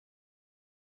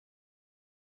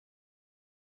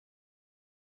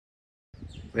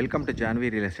Welcome to Janhvi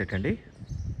real estate అండి.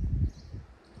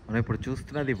 మనం ఇప్పుడు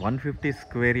చూస్తున్నది 150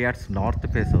 square yards north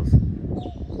face house.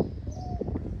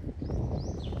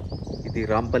 ఇది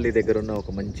రాంపల్లి దగ్గర ఉన్న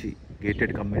ఒక మంచి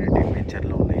గేటెడ్ కమ్యూనిటీ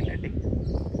వెంచర్లో ఉన్న ఇల్లండి.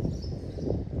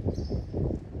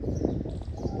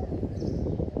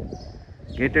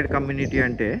 గేటెడ్ కమ్యూనిటీ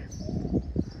అంటే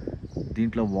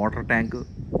దీంట్లో water tank,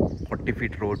 40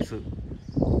 feet roads,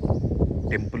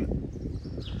 temple,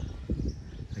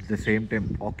 at the same time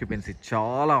occupancy,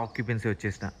 చాలా ఆక్యుపెన్సీ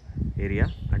వచ్చేసిన ఏరియా.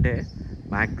 అంటే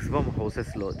మ్యాక్సిమం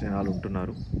హౌసెస్లో జనాలు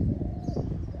ఉంటున్నారు.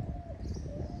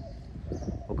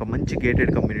 ఒక మంచి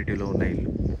గేటెడ్ కమ్యూనిటీలో ఉన్న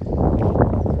ఇల్లు,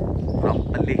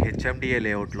 రాంపల్లి HMDA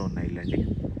లేఅవుట్లో ఉన్న ఇల్లు అండి.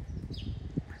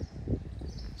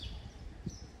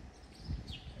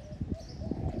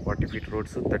 Forty feet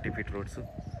roads, 30 feet roads,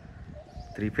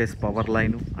 3 phase power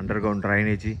line, under ground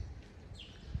drainage,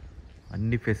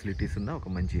 అన్ని ఫెసిలిటీస్ ఉన్న ఒక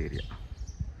మంచి ఏరియా.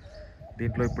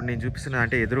 దీంట్లో ఇప్పుడు నేను చూపిస్తున్నా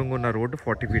అంటే ఎదురుగా ఉన్న రోడ్డు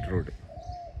 40 ఫీట్ రోడ్డు.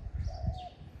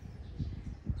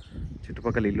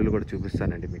 చుట్టుపక్కల ఇల్లులు కూడా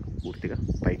చూపిస్తానండి మీకు పూర్తిగా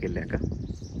పైకి వెళ్ళాక.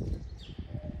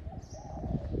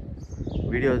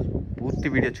 పూర్తి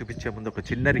వీడియో చూపించే ముందు ఒక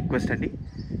చిన్న రిక్వెస్ట్ అండి,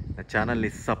 నా ఛానల్ని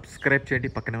సబ్స్క్రైబ్ చేయండి,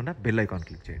 పక్కనే ఉన్న బెల్ ఐకాన్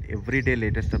క్లిక్ చేయండి. ఎవ్రీడే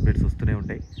లేటెస్ట్ అప్డేట్స్ వస్తూనే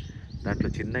ఉంటాయి. దాంట్లో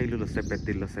చిన్న ఇల్లులు వస్తాయి, పెద్ద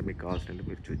ఇల్లు వస్తాయి, మీకు కావాల్సిన ఇల్లు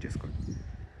మీరు చూస్ చేసుకోండి.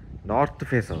 North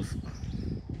face house,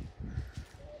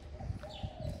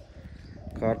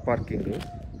 car parking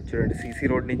చూడండి. సీసీ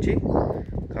రోడ్ నుంచి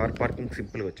కార్ పార్కింగ్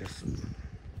సింపుల్గా వచ్చేస్తుంది.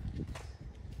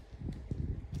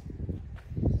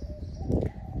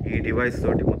 ఈ డివైస్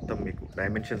తోటి మొత్తం మీకు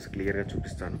డైమెన్షన్స్ క్లియర్గా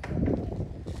చూపిస్తాను.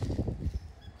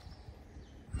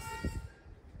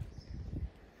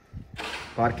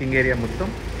 పార్కింగ్ ఏరియా మొత్తం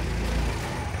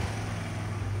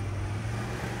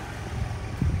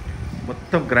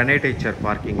గ్రానైట్ ఇచ్చారు.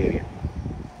 Parking area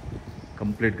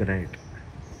complete granite.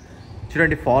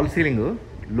 చూడండి ఫాల్ సీలింగ్,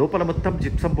 లోపల మొత్తం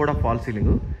జిప్సం కూడా ఫాల్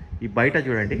సీలింగ్. ఈ బయట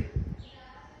చూడండి,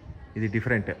 ఇది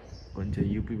డిఫరెంట్, కొంచెం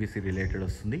యూపీవీసీ రిలేటెడ్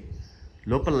వస్తుంది.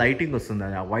 లోపల లైటింగ్ వస్తుంది,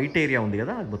 ఆ వైట్ ఏరియా ఉంది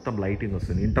కదా, అది మొత్తం లైటింగ్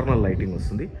వస్తుంది, ఇంటర్నల్ లైటింగ్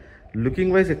వస్తుంది.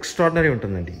 లుకింగ్ వైజ్ ఎక్స్ట్రాడినరీ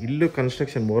ఉంటుందండి. ఇల్లు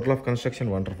construction, moral of construction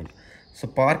wonderful. So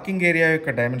parking area యొక్క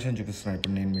డైమెన్షన్ చూపిస్తున్నాను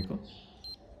ఇప్పుడు నేను మీకు.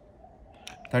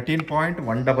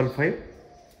 13.155,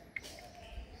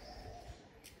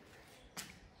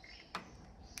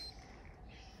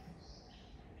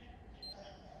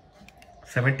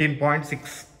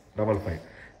 17.655.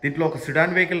 దీంట్లో ఒక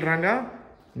సిడాన్ వెహికల్ రాగా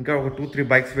ఇంకా ఒక 2-3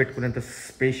 బైక్స్ పెట్టుకునేంత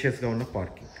స్పేషియస్గా ఉన్న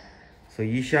పార్కింగ్. సో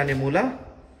ఈశాన్య మూల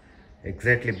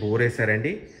ఎగ్జాక్ట్లీ బోర్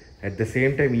వేసారండి. అట్ ద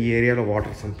సేమ్ టైం ఈ ఏరియాలో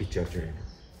వాటర్ సంప్ ఇచ్చారు చూడండి.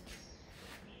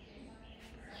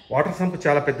 వాటర్ సంప్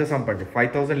చాలా పెద్ద సంప్ అండి,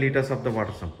 5000 litres of the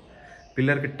water sump.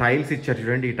 పిల్లర్కి tiles ఇచ్చారు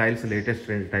చూడండి. ఈ టైల్స్ లేటెస్ట్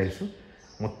ట్రెండ్ టైల్స్,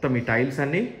 మొత్తం ఈ టైల్స్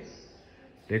అన్నీ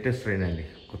లేటెస్ట్ ట్రెండ్ అండి,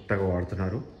 కొత్తగా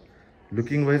వాడుతున్నారు.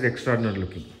 Looking wise extraordinary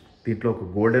looking. దీంట్లో ఒక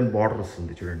గోల్డెన్ బార్డర్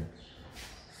వస్తుంది చూడండి.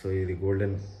 సో ఇది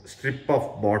golden strip of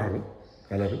border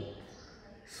colour.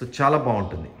 So చాలా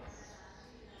బాగుంటుంది.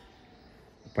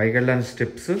 పైకి వెళ్ళడానికి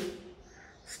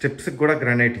స్టెప్స్కి కూడా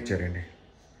గ్రానైట్ ఇచ్చారండి.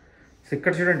 సో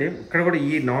ఇక్కడ చూడండి, ఇక్కడ కూడా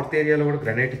ఈ నార్త్ ఏరియాలో కూడా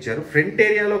గ్రానైట్ ఇచ్చారు. ఫ్రంట్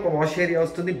ఏరియాలో ఒక వాష్ ఏరియా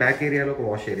వస్తుంది, బ్యాక్ ఏరియాలో ఒక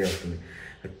వాష్ ఏరియా వస్తుంది.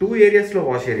 2 ఏరియాస్లో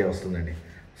వాష్ ఏరియా వస్తుందండి.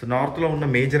 సో నార్త్లో ఉన్న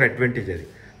మేజర్ అడ్వాంటేజ్ అది.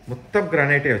 మొత్తం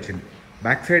గ్రానైటే వచ్చింది.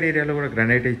 బ్యాక్ సైడ్ ఏరియాలో కూడా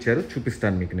గ్రానైటే ఇచ్చారు,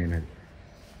 చూపిస్తాను మీకు నేను అది.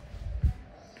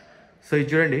 సో ఇది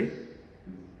చూడండి,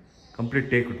 complete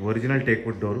teakwood, original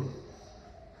teakwood door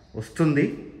వస్తుంది.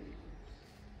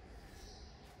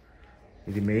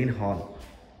 ఇది మెయిన్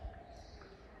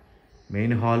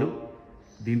హాలు.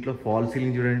 దీంట్లో ఫాల్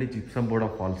సీలింగ్ చూడండి, gypsum board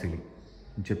of fall ceiling.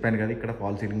 నేను చెప్పాను కదా, ఇక్కడ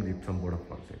fall ceiling, gypsum board of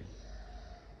fall ceiling.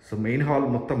 So main hall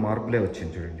మొత్తం మార్బులే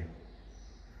వచ్చింది చూడండి.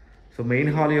 సో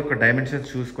మెయిన్ హాల్ యొక్క డైమెన్షన్స్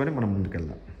చూసుకొని మనం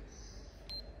ముందుకెళ్దాం.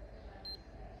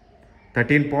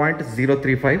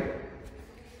 13.035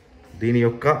 దీని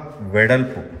యొక్క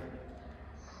వెడల్పు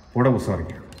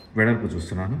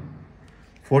చూస్తున్నాను.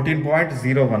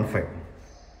 14.015.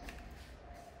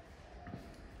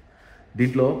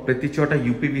 దీంట్లో ప్రతి చోట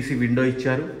యూపీవీసీ విండో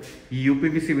ఇచ్చారు. ఈ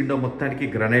యూపీవీసీ విండో మొత్తానికి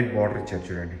గ్రానైట్ బార్డర్ ఇచ్చారు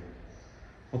చూడండి,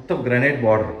 మొత్తం గ్రానైట్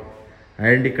బార్డర్.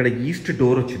 అండ్ ఇక్కడ ఈస్ట్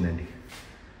డోర్ వచ్చిందండి,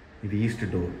 ఇది ఈస్ట్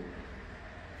డోర్.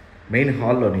 మెయిన్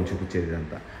హాల్లో నేను చూపించేది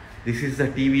ఇదంతా. This is the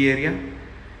TV area.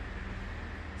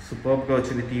 సూపర్గా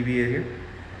వచ్చింది టీవీ ఏరియా.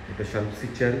 ఇక్కడ షెల్ఫ్స్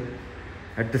ఇచ్చారు.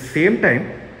 At the same time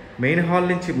main hall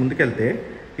నుంచి ముందుకెళ్తే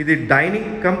ఇది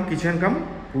డైనింగ్ కమ్ కిచెన్ కమ్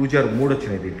పూజా రూమ్ 3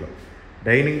 వచ్చినాయి. దీంట్లో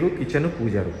డైనింగ్, కిచెన్,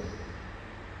 పూజా రూమ్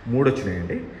 3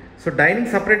 వచ్చినాయండి. సో డైనింగ్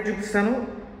సపరేట్ చూపిస్తాను,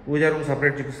 పూజా రూమ్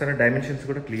సపరేట్ చూపిస్తాను, డైమెన్షన్స్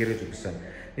కూడా క్లియర్గా చూపిస్తాను.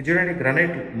 ఇది చూడండి,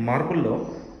 గ్రానైట్ మార్బుల్లో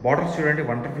బార్డర్స్ చూడండి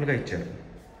వండర్ఫుల్గా ఇచ్చారు.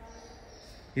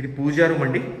 ఇది పూజా రూమ్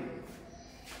అండి.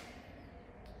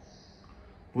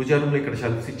 పూజా రూమ్లో ఇక్కడ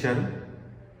షెల్ఫ్స్ ఇచ్చారు.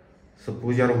 సో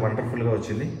పూజా రూమ్ వండర్ఫుల్గా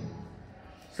వచ్చింది.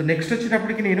 సో నెక్స్ట్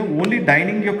వచ్చేటప్పటికి నేను ఓన్లీ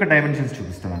డైనింగ్ యొక్క డైమెన్షన్స్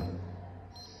చూపిస్తున్నాను.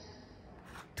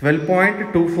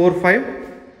 12.245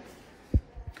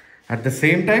 అట్ ద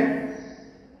సేమ్ టైం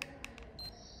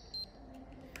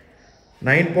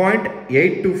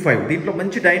 9.825. దీంట్లో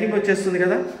మంచి డైనింగ్ వచ్చేస్తుంది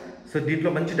కదా. సో దీంట్లో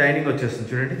మంచి డైనింగ్ వచ్చేస్తుంది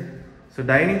చూడండి. సో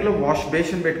డైనింగ్లో వాష్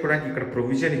బేషన్ పెట్టుకోవడానికి ఇక్కడ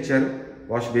ప్రొవిజన్ ఇచ్చారు,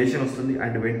 వాష్ బేషన్ వస్తుంది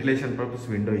అండ్ వెంటిలేషన్ పర్పస్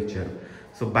విండో ఇచ్చారు.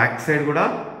 సో బ్యాక్ సైడ్ కూడా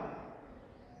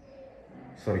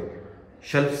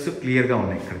షెల్ఫ్స్ క్లియర్గా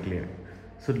ఉన్నాయి ఇక్కడ క్లియర్.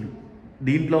 సో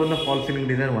దీంట్లో ఉన్న ఫాల్ సీలింగ్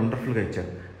డిజైన్ వండర్ఫుల్గా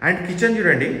ఇచ్చారు. అండ్ కిచెన్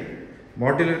చూడండి,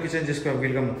 మాడ్యులర్ కిచెన్ చేసుకో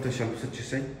వీలుగా మొత్తం షెల్ఫ్స్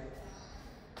వచ్చేసాయి.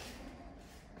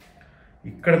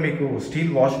 ఇక్కడ మీకు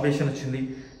స్టీల్ వాష్ బేషన్ వచ్చింది.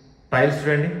 టైల్స్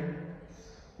చూడండి,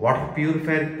 water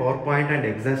purifier power point and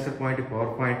exhauster point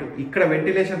power point. ఇక్కడ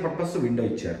వెంటిలేషన్ పర్పస్ విండో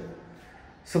ఇచ్చారు.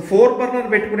 సో 4 బర్నర్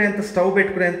పెట్టుకునేంత స్టవ్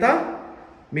పెట్టుకునేంత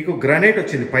మీకు గ్రానైట్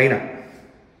వచ్చింది పైన.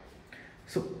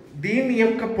 సో దీని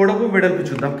యొక్క పొడవు వెడల్పు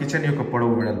చూద్దాం. కిచెన్ యొక్క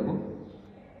పొడవు వెడల్పు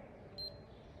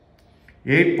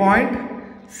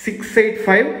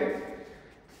 8.685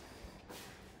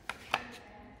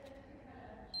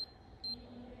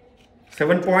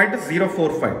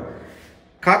 7.045.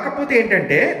 కాకపోతే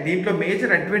ఏంటంటే దీంట్లో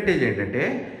మేజర్ అడ్వాంటేజ్ ఏంటంటే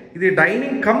ఇది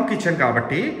డైనింగ్ కమ్ కిచెన్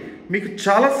కాబట్టి మీకు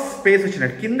చాలా స్పేస్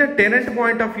వచ్చినట్టు. కింద tenant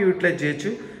point of view utilise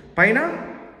చేయొచ్చు, పైన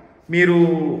మీరు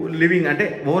లివింగ్ అంటే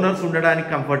ఓనర్స్ ఉండడానికి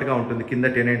కంఫర్ట్గా ఉంటుంది. కింద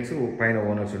టెనెంట్స్, పైన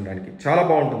ఓనర్స్ ఉండడానికి చాలా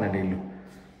బాగుంటుందండి ఇల్లు.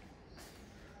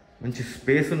 మంచి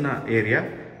స్పేస్ ఉన్న ఏరియా.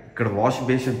 ఇక్కడ వాష్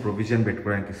బేషన్ ప్రొవిజన్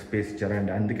పెట్టుకోవడానికి స్పేస్ ఇచ్చారు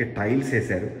అండ్ అందుకే టైల్స్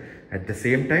వేశారు. అట్ ద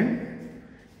సేమ్ టైం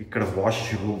ఇక్కడ వాష్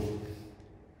రూమ్,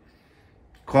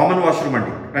 కామన్ వాష్రూమ్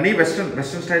అండి, కానీ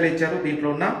వెస్ట్రన్ స్టైల్ ఇచ్చారు. దీంట్లో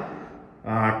ఉన్న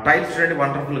టైల్స్ చూడండి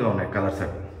వండర్ఫుల్గా ఉన్నాయి కలర్స్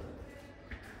అవి.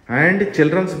 అండ్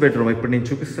చిల్డ్రన్స్ బెడ్రూమ్, ఇప్పుడు నేను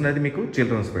చూపిస్తున్నది మీకు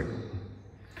చిల్డ్రన్స్ బెడ్రూమ్.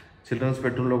 చిల్డ్రన్స్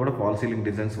బెడ్రూమ్లో కూడా ఫాల్ సీలింగ్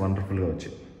డిజైన్స్ వండర్ఫుల్గా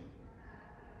వచ్చాయి.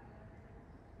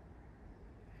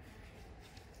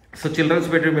 సో చిల్డ్రన్స్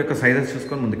బెడ్రూమ్ యొక్క సైజెస్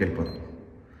చూసుకొని ముందుకెళ్ళిపోదాం.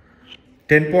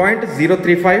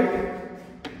 10.035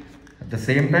 at the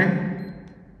same time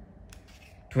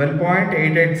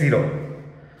 12.880.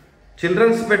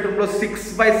 Children's బెడ్రూమ్లో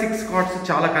 6x6 కాట్స్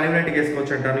చాలా కన్వీనియంట్గా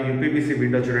వేసుకోవచ్చు అంటాను. యూపీవీసీ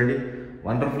విండో చూడండి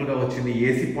వండర్ఫుల్గా వచ్చింది.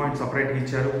 ఏసీ పాయింట్ సపరేట్గా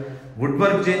ఇచ్చారు. వుడ్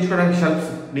వర్క్ చేయించుకోవడానికి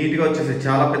షెల్ఫ్స్ నీట్గా వచ్చేసి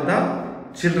చాలా పెద్ద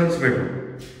చిల్డ్రన్స్ బెడ్రూమ్.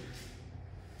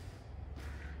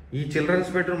 ఈ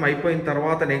చిల్డ్రన్స్ బెడ్రూమ్ అయిపోయిన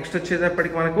తర్వాత నెక్స్ట్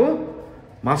వచ్చేటప్పటికి మనకు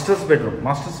మాస్టర్స్ బెడ్రూమ్.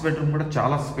 మాస్టర్స్ బెడ్రూమ్ కూడా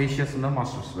చాలా స్పేషియస్ ఉన్న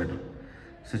మాస్టర్స్ బెడ్రూమ్.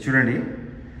 సో చూడండి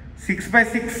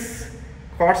 6x6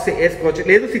 కాట్స్ వేసుకోవచ్చు,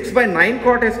 లేదు 6x9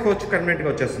 కాట్ వేసుకోవచ్చు, కన్వీనియంట్గా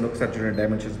వచ్చేస్తుంది. ఒకసారి చూడండి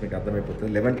డైమెన్షన్స్ మీకు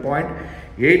అర్థమైపోతుంది.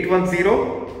 11.810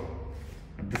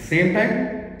 అట్ ద సేమ్ టైం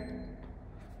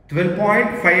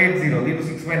 12.580. దీంట్లో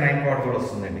 6x9 కాట్ కూడా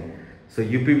వస్తుందండి. So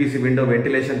UPVC window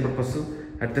ventilation purpose.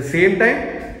 At the same time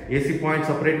AC point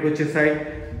సపరేట్గా వచ్చేసాయి.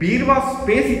 బీరువా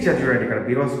స్పేస్ ఇచ్చారు చూడండి, ఇక్కడ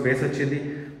బీరువా స్పేస్ వచ్చింది.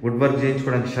 వుడ్ వర్క్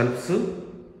చేయించుకోవడానికి షెల్ఫ్స్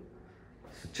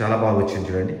చాలా బాగా వచ్చింది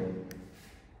చూడండి.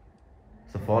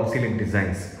 So fall ceiling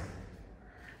designs.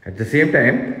 At the same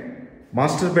time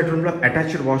master బెడ్రూమ్లో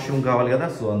అటాచ్డ్ వాష్రూమ్ కావాలి కదా,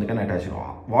 సో అందుకని attached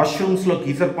వాష్రూమ్స్లో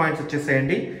geyser points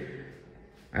వచ్చేసాయండి.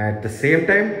 At the same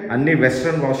time అన్ని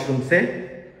వెస్ట్రన్ వాష్రూమ్సే.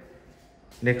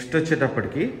 నెక్స్ట్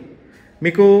వచ్చేటప్పటికి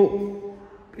మీకు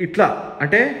ఇట్లా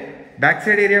అంటే బ్యాక్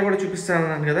సైడ్ ఏరియా కూడా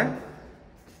చూపిస్తాను కదా.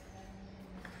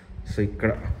 సో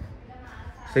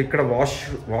ఇక్కడ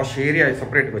వాష్ ఏరియా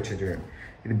సపరేట్గా వచ్చింది చూడండి.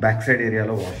 ఇది బ్యాక్ సైడ్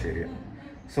ఏరియాలో వాష్ ఏరియా.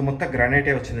 సో మొత్తం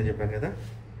గ్రానైటే వచ్చిందని చెప్పాను కదా.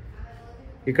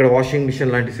 ఇక్కడ వాషింగ్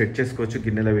మిషన్ లాంటి సెట్ చేసుకోవచ్చు,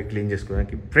 గిన్నెలు అవి క్లీన్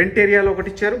చేసుకోవడానికి. ఫ్రంట్ ఏరియాలో ఒకటి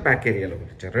ఇచ్చారు, బ్యాక్ ఏరియాలో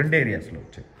ఒకటి ఇచ్చారు, 2 ఏరియాస్లో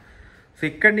వచ్చారు. సో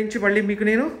ఇక్కడి నుంచి మళ్ళీ మీకు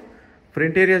నేను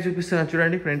ఫ్రంట్ ఏరియా చూపిస్తున్నాను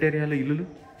చూడండి. ఫ్రంట్ ఏరియాలో ఇల్లులు.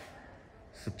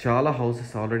 సో చాలా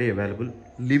houses already available.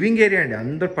 Living area అండి,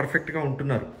 అందరు పర్ఫెక్ట్గా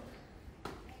ఉంటున్నారు.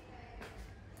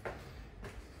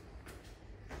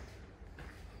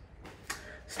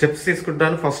 స్టెప్స్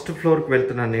తీసుకుంటాను. ఫస్ట్ ఫ్లోర్కి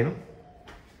వెళ్తున్నాను నేను.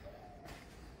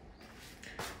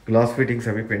 గ్లాస్ ఫిట్టింగ్స్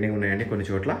అవి పెండింగ్ ఉన్నాయండి, కొన్ని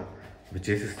చోట్ల ఇవి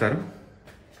చేసిస్తారు.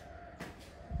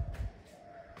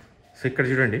 సో ఇక్కడ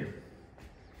చూడండి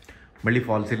మళ్ళీ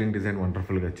ఫాల్ సీలింగ్ డిజైన్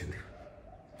వండర్ఫుల్గా వచ్చింది.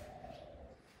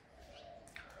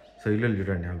 సో ఇల్లు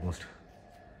చూడండి ఆల్మోస్ట్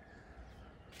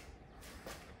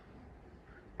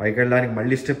పైకి వెళ్ళడానికి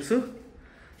మళ్ళీ స్టెప్స్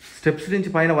నుంచి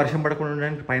పైన వర్షం పడకుండా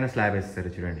ఉండడానికి పైన స్లాబ్ వేస్తారు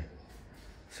చూడండి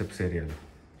స్టెప్స్ ఏరియాలో.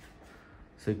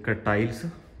 సో ఇక్కడ టైల్స్,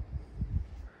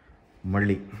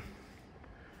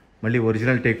 మళ్ళీ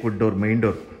original teakwood door, main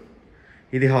door.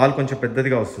 ఇది హాల్ కొంచెం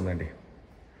పెద్దదిగా వస్తుందండి,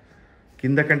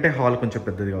 కింద కంటే హాల్ కొంచెం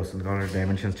పెద్దదిగా వస్తుంది. కాబట్టి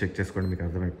డైమెన్షన్స్ చెక్ చేసుకోండి, మీకు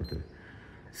అర్థమైపోతుంది.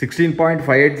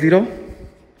 16.580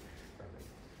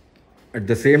 అట్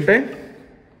ద సేమ్ టైం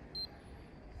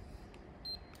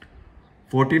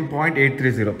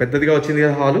 14.830. పెద్దదిగా వచ్చింది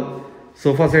కదా హాలు.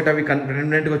 సోఫా సెట్ అవి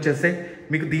కన్వీనియంట్గా వచ్చేస్తాయి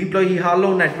మీకు. దీంట్లో ఈ హాల్లో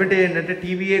ఉన్న అడ్వాంటేజ్ ఏంటంటే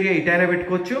టీవీ ఏరియా ఇటైనా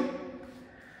పెట్టుకోవచ్చు,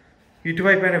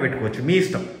 ఇటువైపు అయినా పెట్టుకోవచ్చు, మీ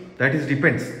ఇష్టం. That is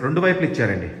depends. రెండు వైపులు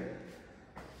ఇచ్చారండి.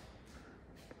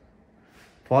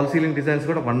 ఫాల్ సీలింగ్ డిజైన్స్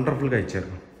కూడా వండర్ఫుల్గా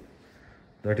ఇచ్చారు.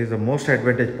 That is the most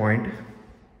advantage point.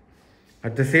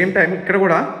 At the same time ఇక్కడ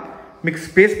కూడా మీకు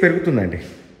స్పేస్ పెరుగుతుందండి.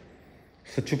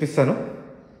 సో చూపిస్తాను.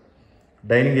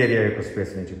 డైనింగ్ ఏరియా యొక్క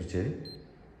స్పేస్ నేను చూపించేది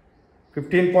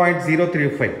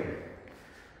 15.035.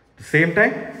 Same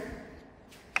time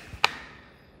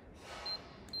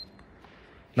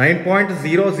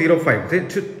 9.005.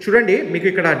 చూడండి మీకు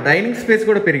ఇక్కడ డైనింగ్ స్పేస్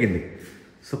కూడా పెరిగింది.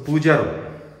 సో పూజా రూమ్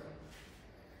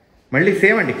మళ్ళీ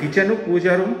సేమ్ అండి. కిచెన్,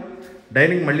 పూజా రూమ్,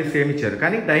 డైనింగ్ మళ్ళీ సేమ్ ఇచ్చారు,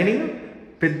 కానీ డైనింగ్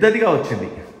పెద్దదిగా వచ్చింది.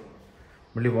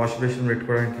 మళ్ళీ వాష్ బేసిన్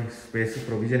పెట్టుకోవడానికి స్పేస్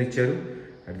ప్రొవిజన్ ఇచ్చారు.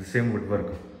 At the same wood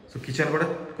work. So kitchen కూడా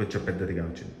కొంచెం పెద్దదిగా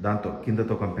వచ్చింది. దాంతో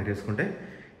కిందతో కంపేర్ చేసుకుంటే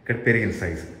ఇక్కడ పెరిగిన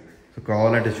సైజు. సో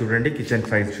కావాలంటే చూడండి, కిచెన్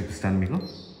సైజ్ చూపిస్తాను మీకు.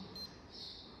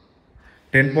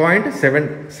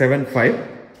 10.775.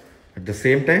 At the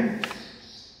same time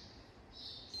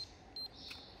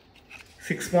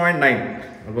 6.9,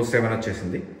 almost 7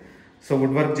 వచ్చేసింది. So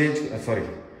wood work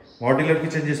modular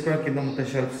kitchen చేసుకోవడానికి కింద మొత్తం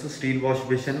shelves, steel wash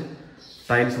basin,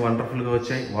 tiles వండర్ఫుల్గా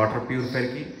వచ్చాయి. వాటర్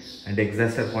ప్యూరిఫైర్కి అండ్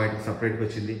ఎగ్జాస్టర్ పాయింట్కి సపరేట్గా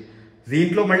వచ్చింది.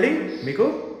 దీంట్లో మళ్ళీ మీకు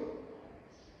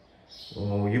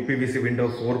యూపీవీసీ విండో,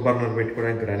 4 బర్నర్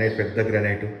పెట్టుకోవడానికి గ్రానైట్, పెద్ద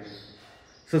గ్రానైట్.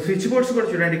 సో స్విచ్ బోర్డ్స్ కూడా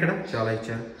చూడండి ఇక్కడ చాలా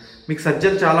ఇచ్చారు. మీకు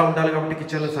సజ్జలు చాలా ఉండాలి కాబట్టి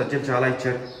కిచెన్లో సజ్జలు చాలా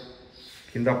ఇచ్చారు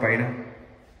కింద పైన.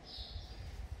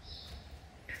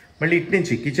 మళ్ళీ ఇటు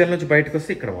నుంచి కిచెన్ నుంచి బయటకు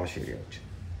వస్తే ఇక్కడ వాష్ ఏరియా వచ్చింది.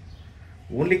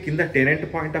 ఓన్లీ కింద టెనెంట్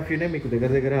పాయింట్ ఆఫ్ వ్యూనే మీకు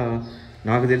దగ్గర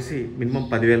నాకు తెలిసి మినిమం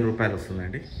 10,000 రూపాయలు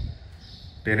వస్తుందండి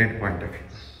tenant point of view.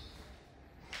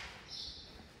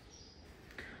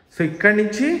 So ఇక్కడి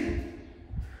నుంచి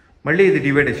మళ్ళీ ఇది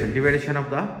డివైడేషన్ of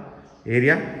the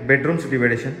area, bedrooms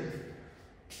డివైడేషన్.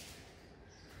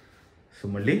 So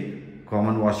మళ్ళీ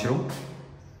కామన్ వాష్రూమ్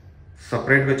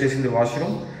సపరేట్గా వచ్చేసింది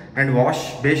వాష్రూమ్. అండ్ వాష్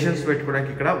బేషన్స్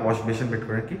పెట్టుకోవడానికి ఇక్కడ వాష్ బేషన్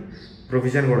పెట్టుకోవడానికి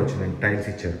ప్రొవిజన్ కూడా వచ్చిందండి, టైల్స్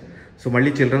ఇచ్చారు. సో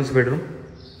మళ్ళీ children's bedroom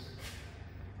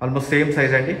almost same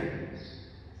size అండి,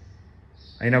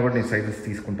 అయినా కూడా నేను సైజెస్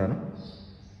తీసుకుంటాను.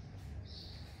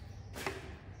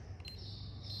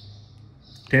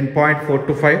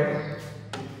 10.425,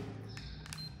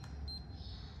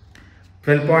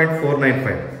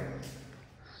 12.495.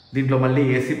 దీంట్లో మళ్ళీ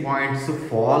AC points,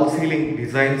 fall ceiling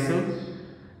designs.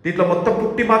 దీంట్లో మొత్తం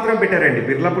పుట్టి మాత్రం పెట్టారండి,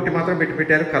 బిర్లా పుట్టి మాత్రం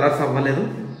పెట్టారు. కలర్స్ అవ్వలేదు,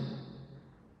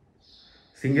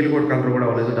 సింగిల్ కోడ్ కలర్ కూడా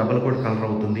అవ్వలేదు, డబుల్ కోడ్ కలర్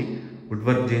అవుతుంది. వుడ్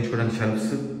వర్క్ చేయించుకోవడానికి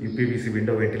shelves, UPVC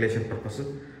window, ventilation purpose.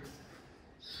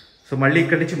 So మళ్ళీ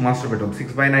ఇక్కడ నుంచి మాస్టర్ బెడ్రూమ్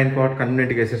 6/9 కాట్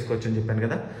కన్వీనియంట్గా వేసేసుకోవచ్చు అని చెప్పాను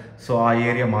కదా. సో ఆ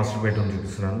ఏరియా మాస్టర్ బెడ్రూమ్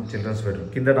చూపిస్తున్నాను. చిల్డ్రన్స్ బెడ్రూమ్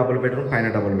కింద డబుల్ బెడ్రూమ్, పైన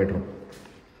డబుల్ బెడ్రూమ్.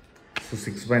 సో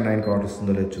 6/9 కాట్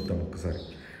వస్తుందో లేదో చూద్దాం ఒక్కసారి.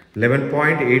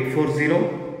 11.840,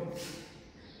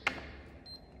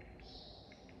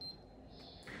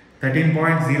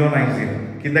 13.090.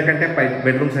 కింద కంటే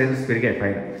బెడ్రూమ్ సైజెస్ పెరిగాయి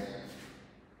పైన,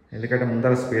 ఎందుకంటే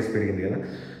ముందర స్పేస్ పెరిగింది కదా.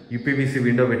 యూపీవీసీ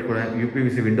విండో పెట్టుకోవడానికి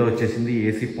యూపీవీసీ విండో వచ్చేసింది.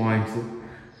 ఏసీ పాయింట్స్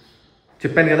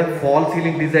చెప్పాను కదా, fall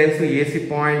ceiling designs, AC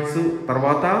points.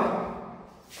 తర్వాత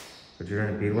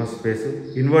చూడండి బీరువా స్పేస్,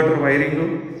 ఇన్వర్టర్ వైరింగ్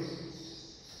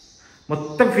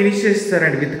మొత్తం ఫినిష్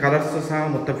చేసిస్తారండి, విత్ కలర్స్తో సహా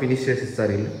మొత్తం ఫినిష్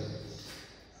చేసిస్తారు వీళ్ళు.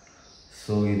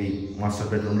 సో ఇది మాస్టర్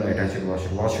బెడ్రూమ్లో అటాచ్డ్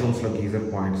వాష్రూమ్స్లో గీజర్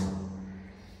పాయింట్స్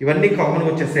ఇవన్నీ కామన్గా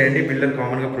వచ్చేస్తాయండి. బిల్డర్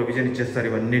కామన్గా ప్రొవిజన్ ఇచ్చేస్తారు,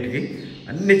 ఇవన్నిటికీ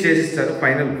అన్నీ చేసిస్తారు.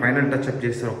 ఫైనల్ టచ్అప్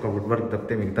చేస్తారు, ఒక్క వుడ్ వర్క్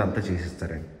తప్పితే మిగతా అంతా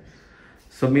చేసిస్తారండి.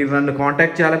 సో మీరు నన్ను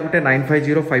కాంటాక్ట్ చేయాలనుకుంటే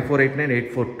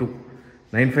 9505489842,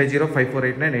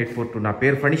 9505489842. నా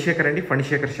పేరు ఫణిశేఖర్ అండి,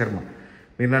 ఫణిశేఖర్ శర్మ.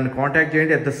 మీరు నన్ను కాంటాక్ట్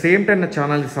చేయండి. అట్ ద సేమ్ టైం నా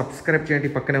ఛానల్ని సబ్స్క్రైబ్ చేయండి,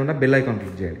 పక్కనే ఉన్న బెల్ ఐకాన్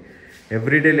క్లిక్ చేయండి.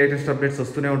 ఎవ్రీడే లేటెస్ట్ అప్డేట్స్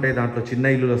వస్తూనే ఉంటాయి. దాంట్లో చిన్న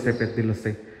ఇల్లులు వస్తాయి, పెద్ద ఇల్లు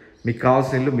వస్తాయి. మీకు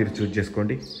కావాల్సిన ఇల్లు మీరు చూస్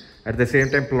చేసుకోండి. At the same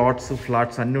time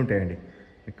flats అన్నీ ఉంటాయండి,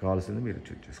 మీకు కావాల్సింది మీరు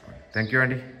చూస్ చేసుకోండి. థ్యాంక్ యూ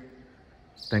అండి,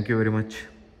 థ్యాంక్ యూ వెరీ మచ్.